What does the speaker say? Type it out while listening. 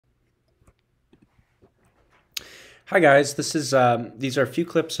Hi guys, this is these are a few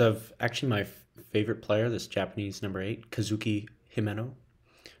clips of actually my favorite player, this Japanese number 8, Kazuki Himeno.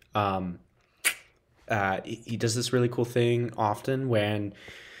 Um, he does this really cool thing often when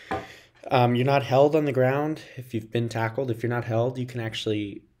you're not held on the ground. If you've been tackled, if you're not held, you can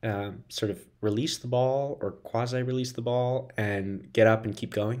actually sort of release the ball or quasi-release the ball and get up and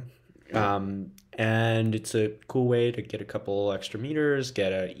keep going. And it's a cool way to get a couple extra meters,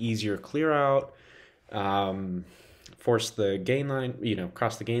 get a easier clear out. Force the gain line,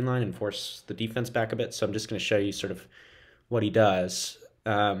 cross the gain line and force the defense back a bit. So I'm just going to show you sort of what he does.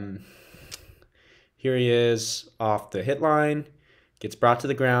 Here he is off the hit line, gets brought to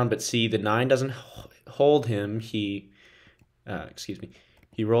the ground, but see the 9 doesn't hold him. He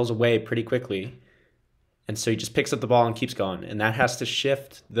rolls away pretty quickly. And so he just picks up the ball and keeps going. And that has to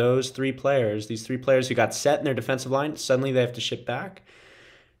shift those these three players who got set in their defensive line, suddenly they have to shift back.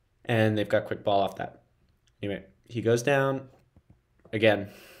 And they've got quick ball off that. Anyway, he goes down. Again,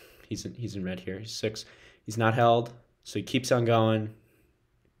 he's in red here. He's 6. He's not held, so he keeps on going.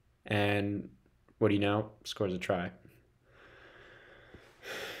 And what do you know? Scores a try.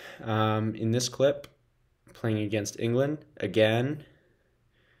 In this clip, playing against England, again,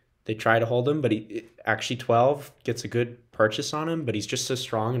 they try to hold him, but he actually 12 gets a good purchase on him, but he's just so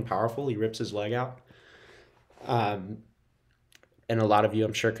strong and powerful, he rips his leg out. And a lot of you,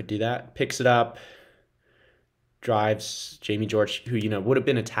 I'm sure, could do that. Picks it up, drives Jamie George, who, would have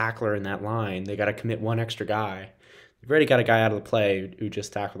been a tackler in that line. They got to commit one extra guy. They've already got a guy out of the play who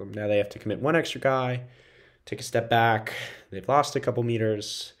just tackled him. Now they have to commit one extra guy, take a step back. They've lost a couple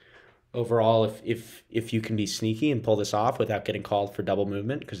meters. Overall, if you can be sneaky and pull this off without getting called for double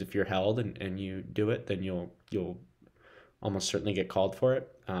movement, because if you're held and you do it, then you'll almost certainly get called for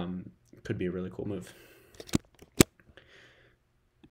it. Could be a really cool move.